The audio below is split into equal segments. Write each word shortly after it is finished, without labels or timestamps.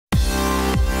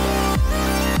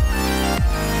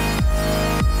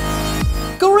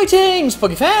Greetings,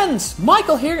 Pokey fans!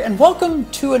 Michael here, and welcome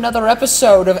to another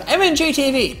episode of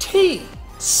MandJTV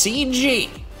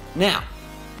TCG. Now,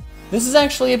 this is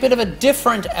actually a bit of a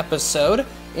different episode.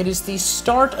 It is the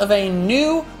start of a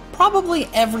new, probably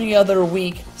every other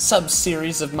week,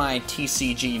 sub-series of my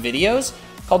TCG videos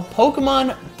called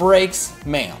Pokemon Breaks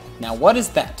Mail. Now, what is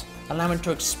that? Allow me to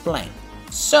explain.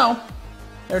 So,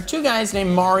 there are two guys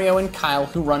named Mario and Kyle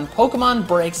who run Pokemon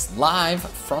Breaks live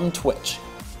from Twitch.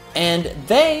 And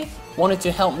they wanted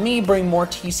to help me bring more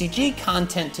TCG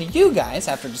content to you guys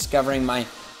after discovering my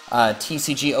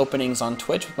TCG openings on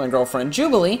Twitch with my girlfriend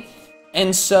Jubilee.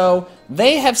 And so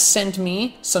they have sent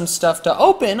me some stuff to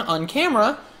open on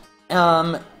camera,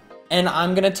 and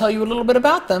I'm going to tell you a little bit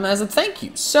about them as a thank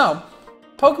you. So,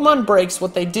 Pokemon Breaks,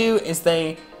 what they do is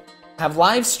they have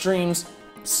live streams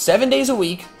 7 days a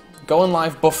week, going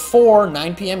live before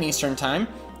 9 p.m. Eastern Time,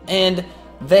 and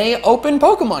they open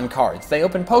Pokemon cards. They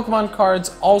open Pokemon cards,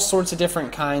 all sorts of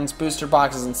different kinds, booster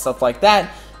boxes and stuff like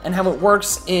that. And how it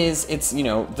works is it's,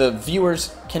 the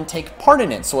viewers can take part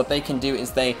in it. So what they can do is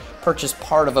they purchase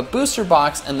part of a booster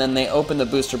box and then they open the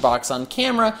booster box on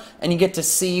camera and you get to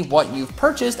see what you've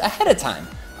purchased ahead of time.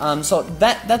 So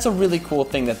that's a really cool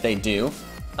thing that they do.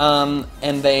 And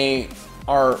they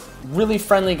are really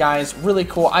friendly guys, really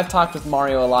cool. I've talked with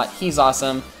Mario a lot. He's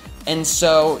awesome. And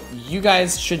so you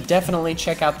guys should definitely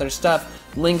check out their stuff.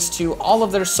 Links to all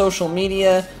of their social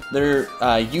media, their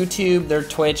YouTube, their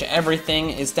Twitch, everything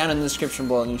is down in the description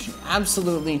below, and you should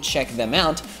absolutely check them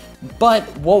out. But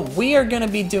what we are going to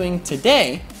be doing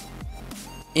today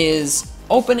is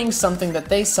opening something that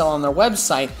they sell on their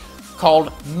website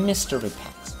called mystery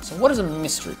packs. So what is a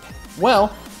mystery pack?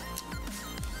 Well,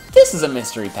 this is a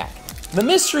mystery pack. The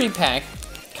mystery pack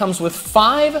comes with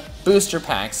 5 booster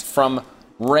packs from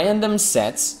random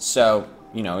sets, so,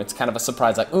 it's kind of a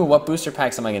surprise, like, ooh, what booster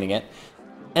packs am I gonna get?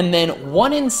 And then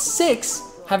 1 in 6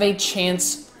 have a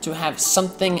chance to have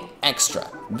something extra.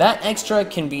 That extra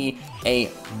can be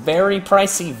a very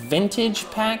pricey vintage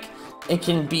pack, it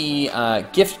can be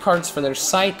gift cards for their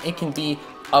site, it can be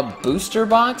a booster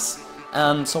box,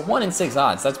 so 1 in 6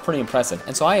 odds, that's pretty impressive.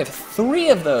 And so I have 3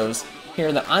 of those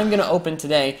here that I'm gonna open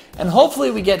today, and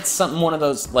hopefully we get one of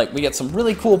those, we get some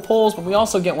really cool pulls, but we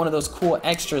also get one of those cool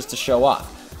extras to show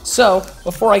off. So,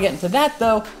 before I get into that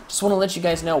though, just wanna let you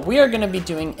guys know we are gonna be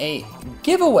doing a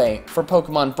giveaway for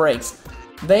Pokemon Breaks.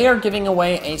 They are giving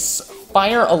away a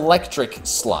Fire Electric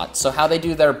slot. So how they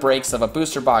do their breaks of a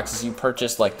booster box is you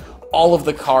purchase all of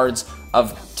the cards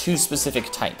of 2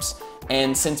 specific types.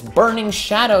 And since Burning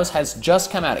Shadows has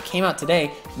just come out, it came out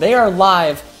today, they are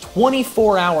live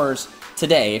 24 hours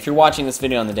today, if you're watching this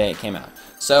video on the day it came out.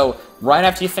 So, right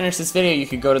after you finish this video, you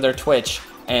could go to their Twitch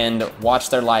and watch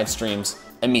their live streams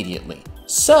immediately.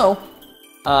 So,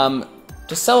 to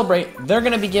celebrate, they're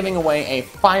going to be giving away a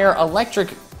Fire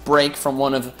Electric break from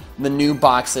one of the new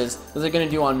boxes that they're going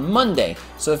to do on Monday.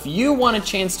 So if you want a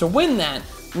chance to win that,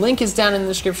 link is down in the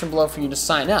description below for you to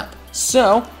sign up.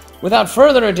 So, without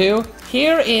further ado,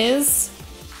 here is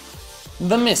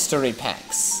the mystery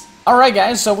packs. Alright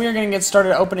guys, so we are going to get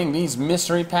started opening these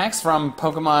mystery packs from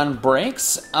Pokemon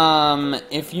Breaks.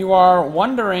 If you are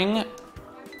wondering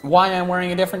why I'm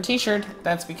wearing a different t-shirt,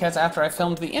 that's because after I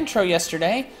filmed the intro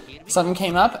yesterday, something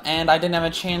came up and I didn't have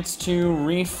a chance to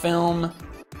refilm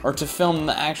or to film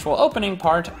the actual opening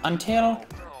part until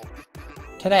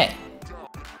today.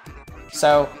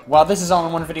 So, while this is all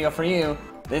in one video for you,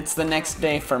 it's the next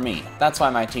day for me. That's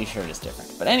why my t-shirt is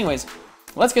different. But anyways,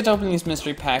 let's get to opening these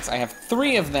mystery packs. I have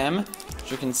 3 of them,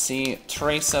 as you can see,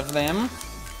 trace of them.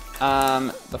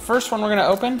 The first one we're gonna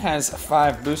open has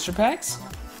 5 booster packs,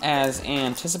 as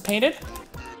anticipated.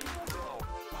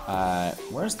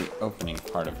 Where's the opening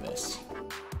part of this?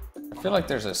 I feel like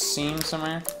there's a seam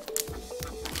somewhere.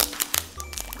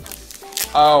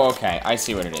 Oh, okay, I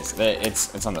see what it is.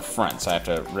 It's on the front, so I have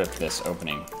to rip this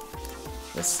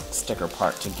sticker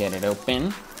part to get it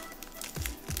open.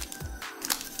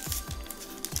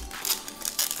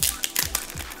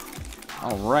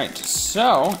 Alright,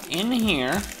 so in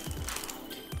here,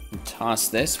 toss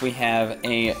this, we have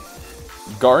a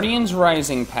Guardians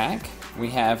Rising pack, we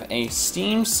have a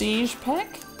Steam Siege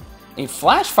pack, a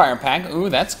Flash Fire pack, ooh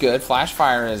that's good, Flash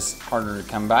Fire is harder to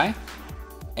come by,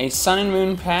 a Sun and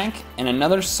Moon pack, and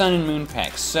another Sun and Moon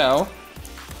pack. So,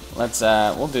 let's,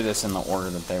 we'll do this in the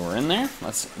order that they were in there.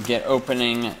 Let's get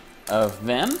opening of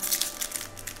them.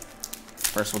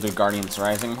 First we'll do Guardians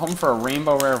Rising. I'm hoping for a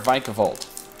Rainbow Rare Vikavolt.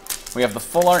 We have the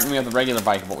full art and we have the regular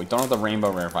Vikavolt. We don't have the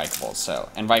Rainbow Rare Vikavolt, so,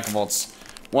 and Vikavolt's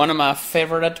one of my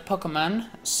favorite Pokemon.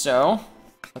 So,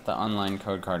 put the online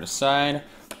code card aside.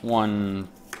 1,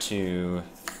 2,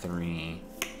 3,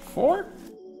 4.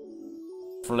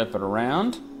 Flip it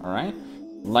around. Alright.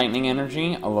 Lightning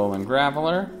Energy, Alolan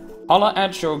Graveler. Holla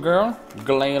at your girl.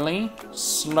 Glalie.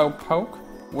 Slowpoke.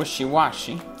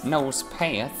 Wishy-Washy.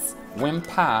 Nosepath.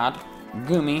 Wimpod.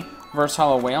 Goomy. Reverse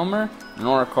Hollow Wailmer. And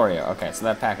Oricorio. Okay, so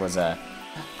that pack was a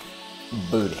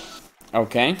booty.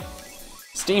 Okay.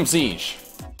 Steam Siege.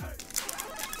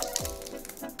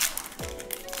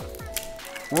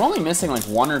 We're only missing like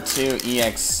 1 or 2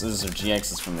 EXs or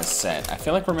GXs from this set. I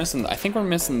feel like we're missing, I think we're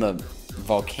missing the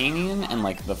Volcanion and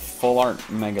like the Full Art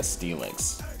Mega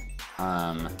Steelix.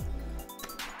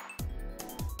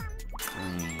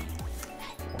 3.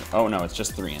 Oh no, it's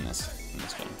just 3 in this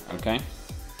game. Okay.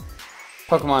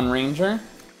 Pokemon Ranger,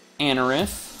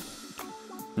 Anorith,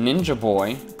 Ninja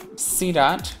Boy,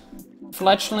 Seedot,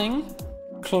 Fletchling,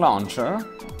 Clauncher,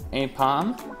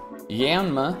 Apom,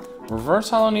 Yanma, Reverse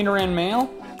Hollow Nidoran Male.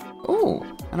 Ooh,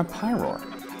 and a Pyroar.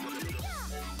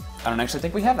 I don't actually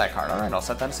think we have that card. Alright, I'll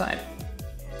set that aside.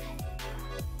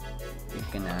 You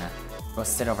can go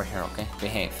sit over here, okay?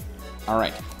 Behave.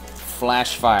 Alright.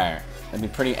 Flash Fire. That'd be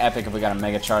pretty epic if we got a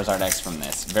Mega Charizard X from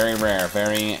this. Very rare,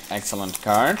 very excellent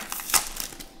card.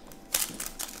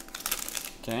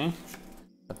 Okay.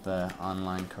 Put the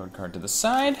online code card to the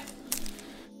side.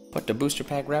 Put the booster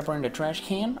pack wrapper in the trash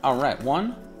can. Alright,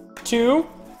 1, 2,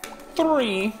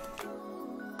 3.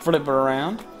 Flip it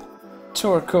around.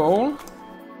 Torkoal.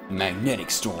 Magnetic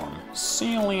Storm.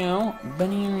 Celio.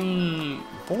 Baneri.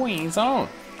 Boizel.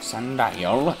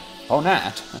 Sandile.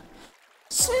 Bonat.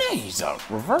 Sneasel.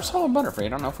 Reverse Hollow Butterfree. I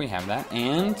don't know if we have that.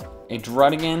 And a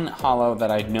Druddigon Hollow that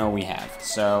I know we have.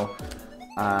 So,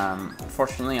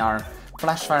 unfortunately, our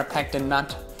Flash Fire pack did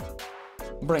not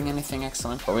bring anything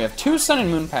excellent. But we have 2 Sun and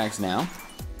Moon packs now.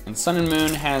 And Sun and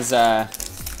Moon has,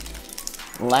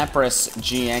 Lapras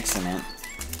GX in it.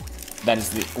 That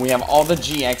is we have all the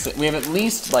GX. We have at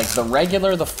least like the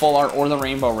regular, the full art, or the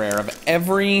rainbow rare of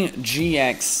every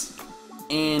GX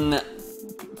in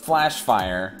Flash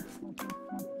Fire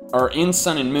or in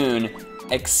Sun and Moon,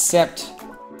 except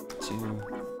 2,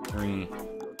 3,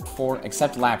 4,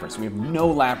 except Lapras. We have no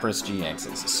Lapras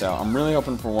GXs, so I'm really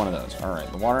hoping for one of those. All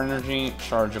right, the Water Energy,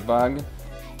 Charge-a-Bug,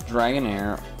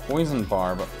 Dragonair, Poison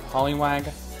Barb,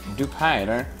 Poliwag,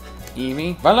 Dupiter,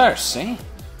 Eevee, Valersi,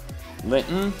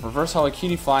 Litten, Reverse Hollow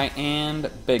Cutiefly, and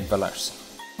Big Valersi.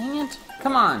 Dang it.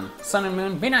 Come on, Sun and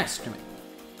Moon, be nice to me.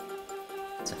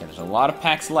 It's okay, there's a lot of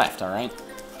packs left, alright?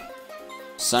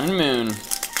 Sun and Moon.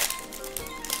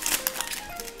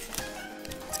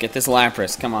 Let's get this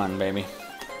Lapras, come on, baby.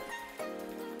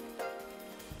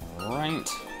 Alright.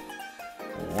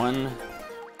 1,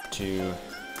 2,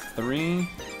 3,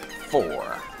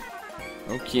 4.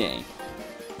 Okay.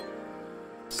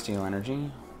 Steel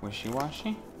Energy,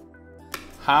 Wishy-Washy.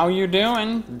 How you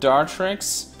doing?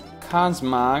 Dartrix,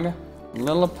 Cosmog,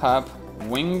 Lillipup,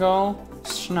 Wingull,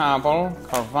 Schnabel,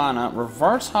 Carvana,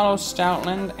 Reverse Hollow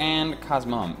Stoutland, and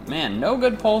Cosmo. Man, no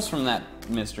good pulls from that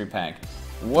mystery pack.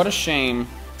 What a shame.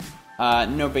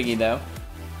 No biggie though.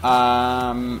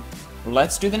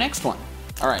 Let's do the next one.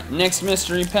 Alright, next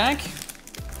mystery pack.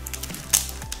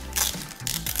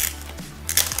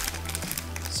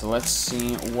 So let's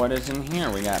see what is in here.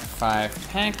 We got 5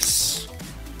 packs.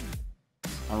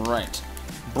 Alright.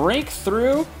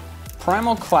 Breakthrough,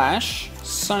 Primal Clash,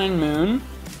 Sun and Moon,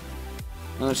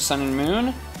 another Sun and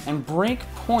Moon, and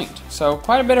Breakpoint. So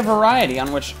quite a bit of variety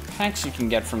on which packs you can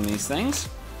get from these things.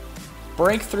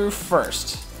 Breakthrough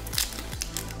first.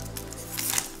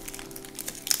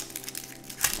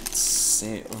 Let's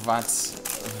see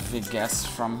what we get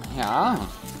from here.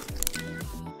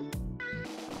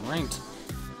 Alright.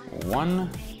 1,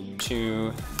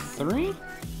 2, 3.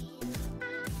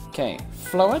 Okay,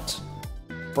 Floet,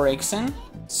 Braixen,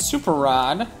 Super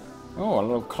Rod, oh, a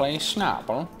little Clay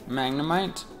Schnabel,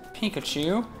 Magnemite,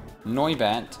 Pikachu,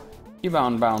 Noibat,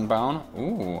 Bound,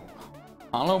 ooh,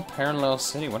 Hollow Parallel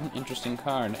City, what an interesting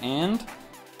card, and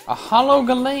a Hollow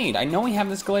Gallade. I know we have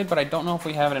this Gallade, but I don't know if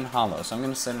we have it in Hollow, so I'm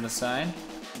going to set it aside.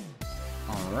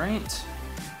 Alright.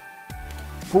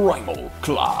 Primal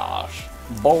Clash.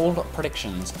 Bold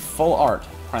predictions. Full art.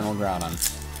 Primal Groudon.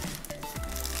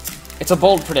 It's a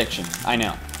bold prediction, I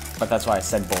know. But that's why I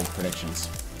said bold predictions.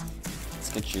 Let's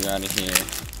get you out of here.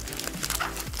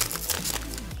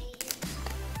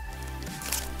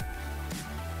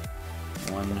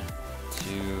 One,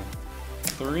 2,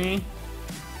 3.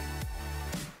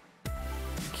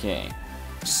 Okay.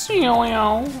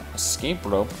 Celio. Escape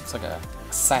Rope. It's like a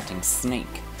exciting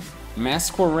snake.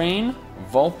 Masquerain.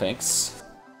 Vulpix.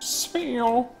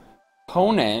 Spheal,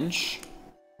 Ponedge,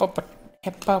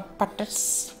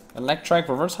 Hippopotamus, Electrike,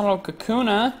 Reverse Hollow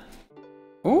Kakuna,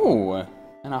 ooh,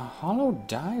 and a Hollow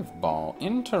Dive Ball.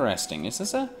 Interesting. Is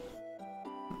this a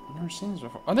Never seen this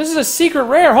before. Oh, this is a secret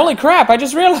rare. Holy crap! I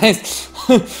just realized.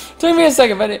 Took me a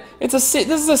second, but this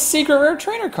is a secret rare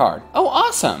trainer card. Oh,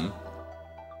 awesome!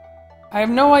 I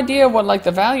have no idea what like the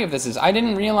value of this is. I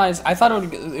didn't realize. I thought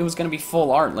it was going to be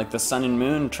full art, like the Sun and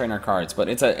Moon trainer cards, but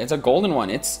it's a golden one.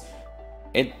 It's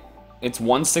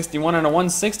 161 and a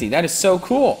 160. That is so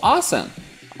cool. Awesome.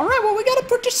 All right, well we got a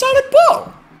pretty solid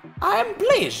pull. I am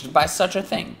pleased by such a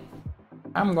thing.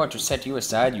 I'm going to set you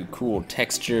aside, you cool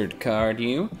textured card,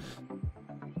 you.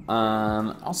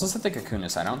 Also set the Cocoon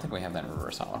aside. I don't think we have that in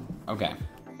reverse holo. Okay.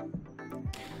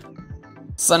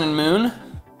 Sun and Moon.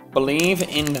 Believe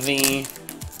in the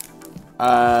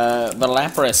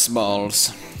Lapras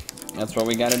balls. That's what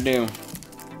we gotta do.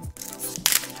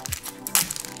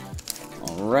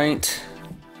 Alright.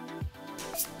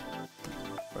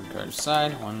 Put card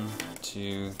aside. 1,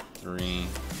 2, 3,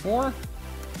 4.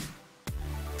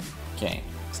 Okay.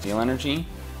 Steel Energy.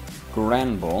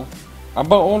 Granbull. A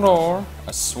Boldor.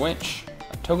 A Switch.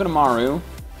 A Togedemaru.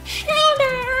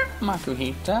 Shellder.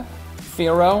 Makuhita.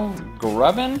 Fearow.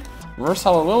 Grubbin. Reverse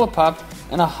Holo Lillipup,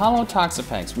 and a Holo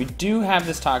Toxapex. We do have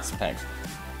this Toxapex.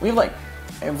 We have like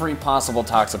every possible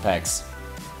Toxapex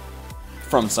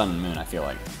from Sun and Moon, I feel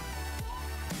like.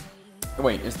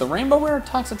 Wait, is the Rainbow Rare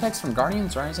Toxapex from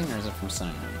Guardians Rising or is it from Sun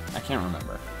and Moon? I can't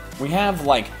remember. We have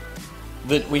like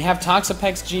we have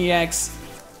Toxapex GX,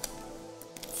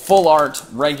 Full Art,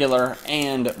 Regular,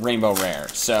 and Rainbow Rare.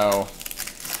 So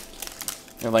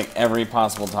we have like every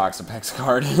possible Toxapex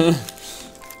card.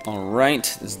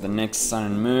 Alright, this is the next Sun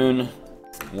and Moon.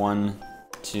 1,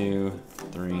 2,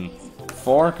 3,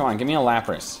 4. Come on, give me a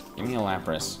Lapras. Give me a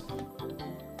Lapras.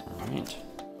 Alright.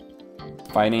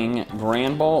 Fighting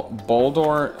Granbull,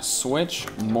 Boldor, Switch,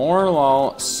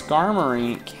 Morlul,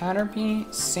 Skarmory, Caterpie,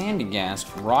 Sandygast,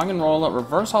 Roggenrola,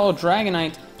 Reverse Holo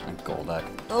Dragonite, and Golduck.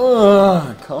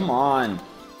 Ugh, come on.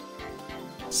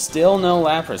 Still no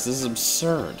Lapras. This is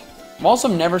absurd. I've also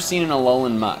never seen an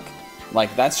Alolan Muck.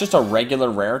 Like, that's just a regular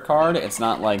rare card. It's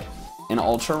not like an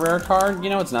ultra rare card, you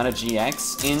know? It's not a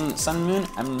GX in Sun and Moon.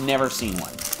 I've never seen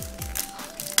one.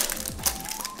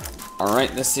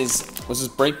 Alright, was this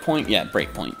Breakpoint? Yeah,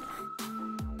 Breakpoint.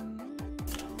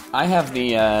 I have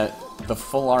the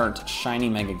full art shiny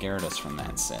Mega Gyarados from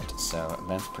that set, so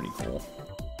that's pretty cool.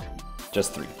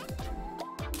 Just 3.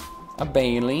 A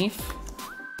Bayleaf.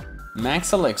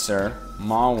 Max Elixir.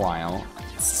 Mawile.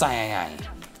 Sai.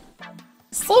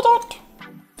 Slowdot.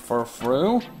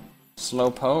 Furfrou,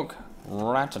 Slowpoke,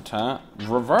 Rattata,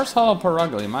 Reverse Holo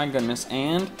Perugly, my goodness,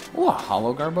 and ooh, a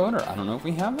Holo Garbodor. I don't know if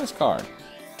we have this card.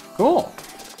 Cool.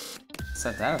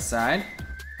 Set that aside.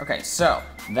 Okay, so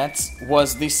that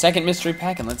was the second mystery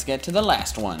pack, and let's get to the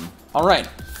last one. All right,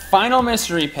 final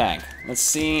mystery pack. Let's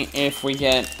see if we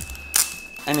get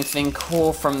anything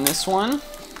cool from this one.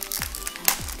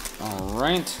 All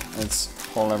right, let's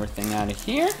pull everything out of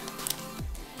here.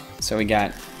 So we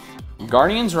got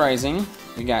Guardians Rising,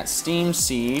 we got Steam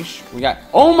Siege, we got,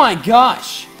 oh my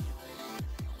gosh!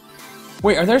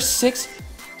 Wait, are there 6?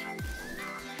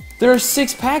 There are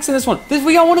 6 packs in this one.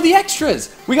 We got one of the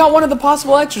extras! We got one of the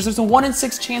possible extras. There's a 1 in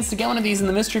 6 chance to get one of these in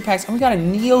the mystery packs, and we got a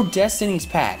Neo Destinies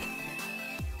pack.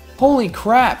 Holy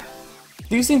crap!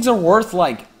 These things are worth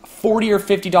like $40 or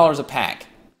 $50 a pack.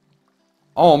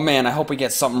 Oh man, I hope we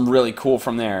get something really cool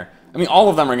from there. I mean, all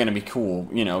of them are going to be cool,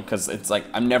 you know, because it's like,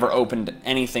 I've never opened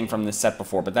anything from this set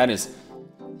before, but that is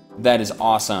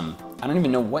awesome. I don't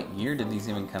even know what year did these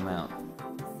even come out.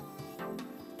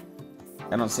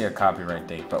 I don't see a copyright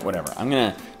date, but whatever.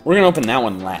 We're gonna open that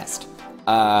one last.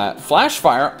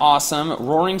 Flashfire, awesome.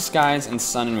 Roaring Skies and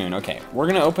Sun and Moon. Okay, we're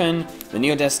gonna open the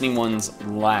Neo Destiny ones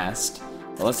last.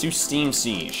 But let's do Steam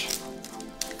Siege.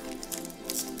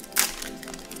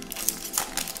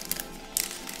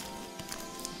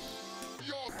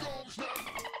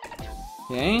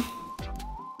 Okay.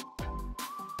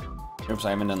 Oops,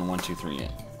 I haven't done the 1, 2, 3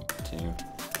 yet. 2,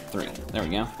 3. There we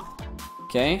go.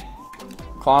 Okay.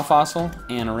 Claw Fossil,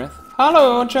 Anorith,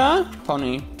 Haloja,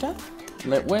 Ponyta,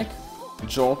 Litwick,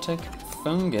 Joltik,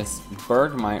 Fungus,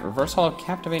 Bergmite, Reverse Holo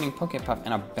Captivating Pokepuff,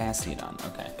 and a Bastiodon.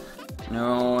 Okay.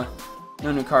 No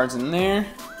new cards in there.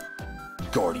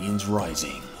 Guardians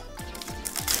Rising.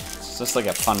 It's just like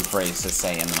a fun phrase to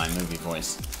say in my movie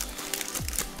voice.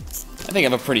 I think I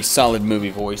have a pretty solid movie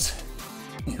voice.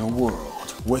 In a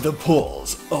world where the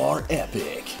pulls are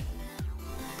epic.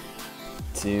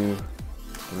 2,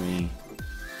 3.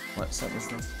 What set is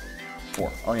this?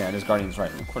 4. Oh yeah, it is Guardians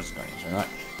Rising. Of course it's Guardians Rising. Right.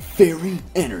 Fairy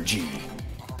Energy.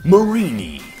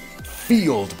 Marini.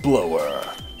 Field Blower.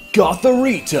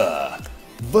 Gotharita.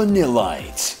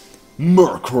 Vanillite.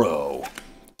 Murkrow.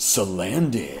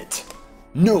 Salandit.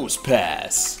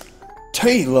 Nosepass.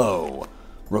 Talo.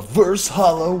 Reverse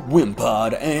Hollow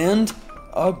Wimpod, and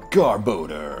a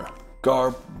Garbodor.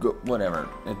 Whatever.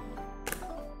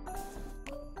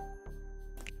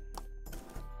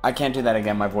 I can't do that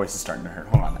again, my voice is starting to hurt.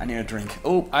 Hold on, I need a drink.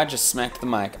 Oh, I just smacked the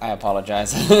mic. I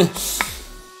apologize.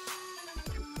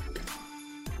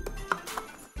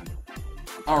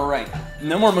 Alright,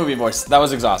 no more movie voice. That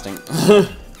was exhausting.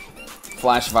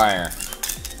 Flash fire.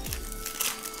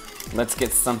 Let's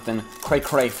get something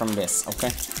cray-cray from this,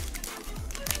 okay?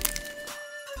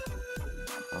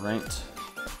 Alright.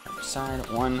 Side,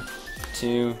 1,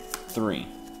 2, 3.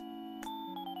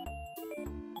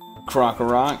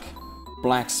 Crocorock,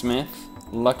 Blacksmith,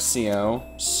 Luxio,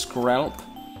 Skrelp,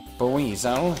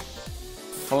 Buizel,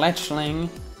 Fletchling,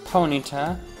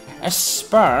 Ponyta, a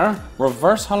Spur,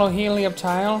 Reverse Hollow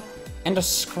Helioptile, and a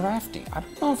Scrafty. I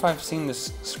don't know if I've seen this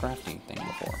Scrafty thing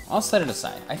before. I'll set it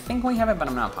aside. I think we have it, but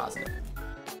I'm not positive.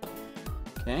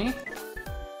 Okay.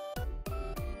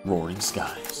 Roaring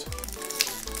Skies.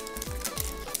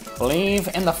 Believe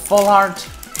in the full art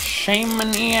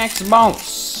Shaman EX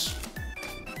boss.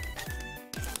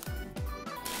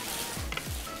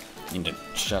 Need to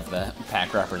shove the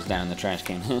pack wrappers down in the trash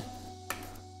can.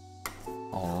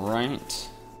 Alright.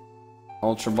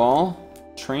 Ultra Ball,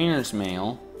 Trainer's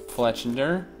Mail,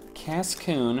 Fletchender,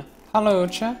 Cascoon,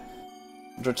 Halocha,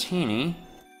 Dratini,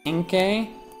 Inkay,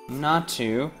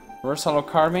 Natu, Reverse Hollow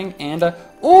Carving, and a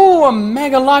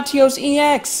Mega Latios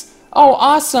EX! Oh,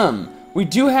 awesome! We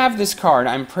do have this card,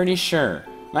 I'm pretty sure.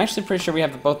 I'm actually pretty sure we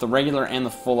have both the regular and the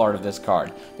full art of this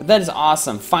card. But that is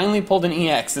awesome. Finally pulled an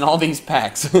EX in all these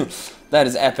packs. That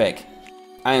is epic.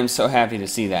 I am so happy to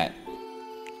see that.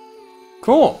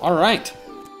 Cool, alright.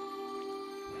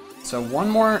 So one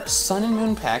more Sun and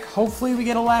Moon pack. Hopefully we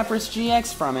get a Lapras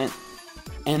GX from it.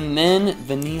 And then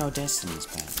the Neo Destinies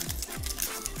pack.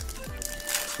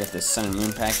 Let's get this Sun and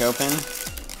Moon pack open.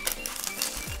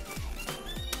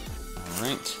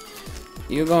 Alright.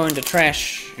 You going to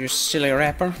trash, you silly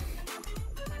rapper?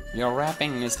 Your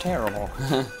rapping is terrible.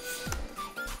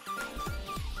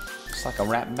 It's like a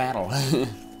rap battle.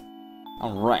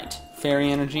 Alright.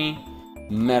 Fairy Energy,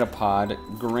 Metapod,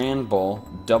 Grand Bull,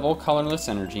 Double Colorless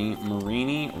Energy,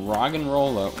 Marini,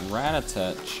 Roggenrola,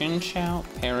 Rattata, Chinchou,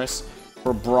 Paris,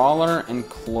 for Brawler, and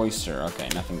Cloyster. Okay,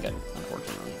 nothing good,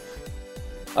 unfortunately.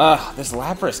 This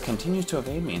Lapras continues to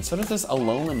evade me, and so does this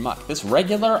Alolan Muck. This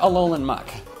regular Alolan Muck.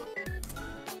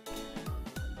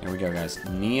 Here we go, guys.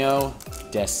 Neo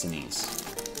Destinies.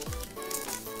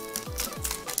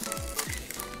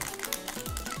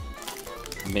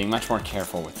 I'm being much more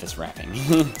careful with this wrapping.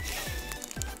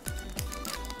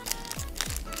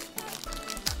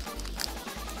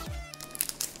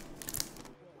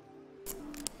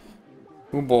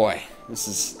 Oh boy, this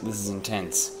is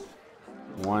intense.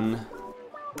 1,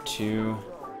 2,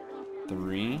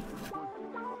 3.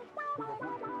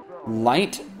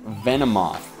 Light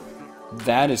Venomoth.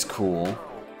 That is cool.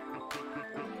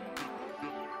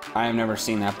 I have never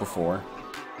seen that before.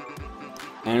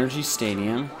 Energy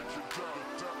Stadium.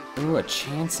 Ooh, a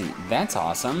Chansey. That's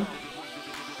awesome.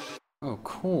 Oh,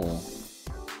 cool.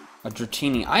 A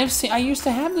Dratini. I used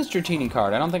to have this Dratini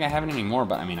card. I don't think I have it anymore,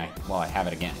 but I mean, I have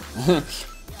it again.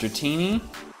 Dratini.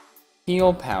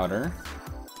 Heal Powder.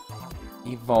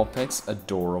 Evulpix.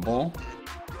 Adorable.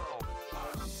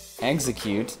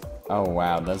 Execute. Oh,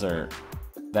 wow. Those are...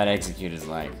 That Execute is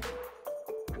like,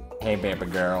 hey baby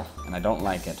girl, and I don't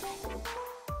like it.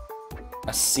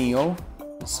 A Seal,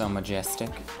 so majestic.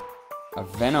 A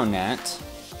Venonat.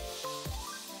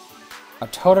 A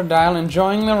Totodile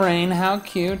enjoying the rain, how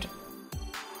cute.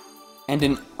 And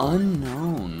an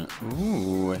Unknown.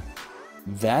 Ooh,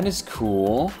 that is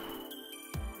cool.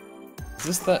 Is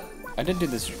this the... I did do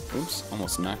this... Oops,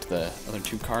 almost knocked the other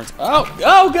two cards.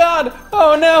 Oh god!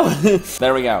 Oh no!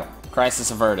 There we go.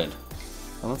 Crisis averted.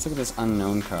 Well, let's look at this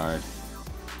Unknown card.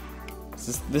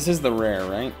 This is the rare,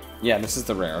 right? Yeah, this is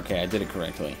the rare. Okay, I did it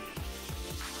correctly.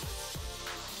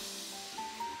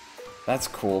 That's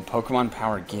cool. Pokemon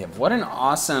Power Give. What an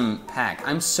awesome pack.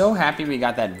 I'm so happy we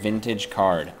got that vintage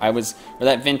card. Or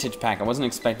that vintage pack. I wasn't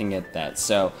expecting to get that.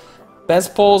 So,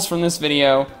 best pulls from this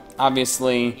video.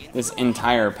 Obviously, this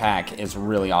entire pack is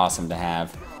really awesome to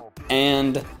have.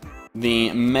 And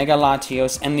the Mega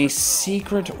Latios and the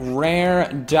secret rare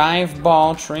Dive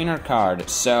Ball trainer card.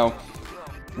 So,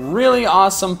 really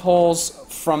awesome pulls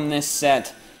from this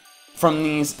set, from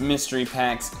these mystery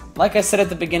packs. Like I said at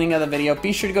the beginning of the video,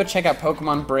 be sure to go check out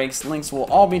Pokemon Breaks. Links will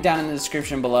all be down in the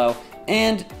description below.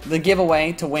 And the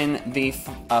giveaway to win the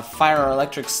Fire or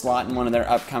Electric slot in one of their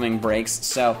upcoming breaks.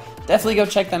 So, definitely go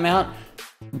check them out.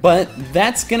 But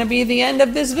that's gonna be the end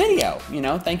of this video. You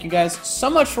know, thank you guys so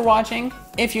much for watching.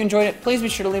 If you enjoyed it, please be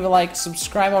sure to leave a like,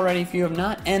 subscribe already if you have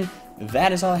not, and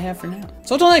that is all I have for now.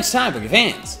 So until next time, Boogie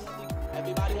fans,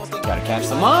 gotta catch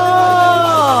them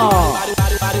all!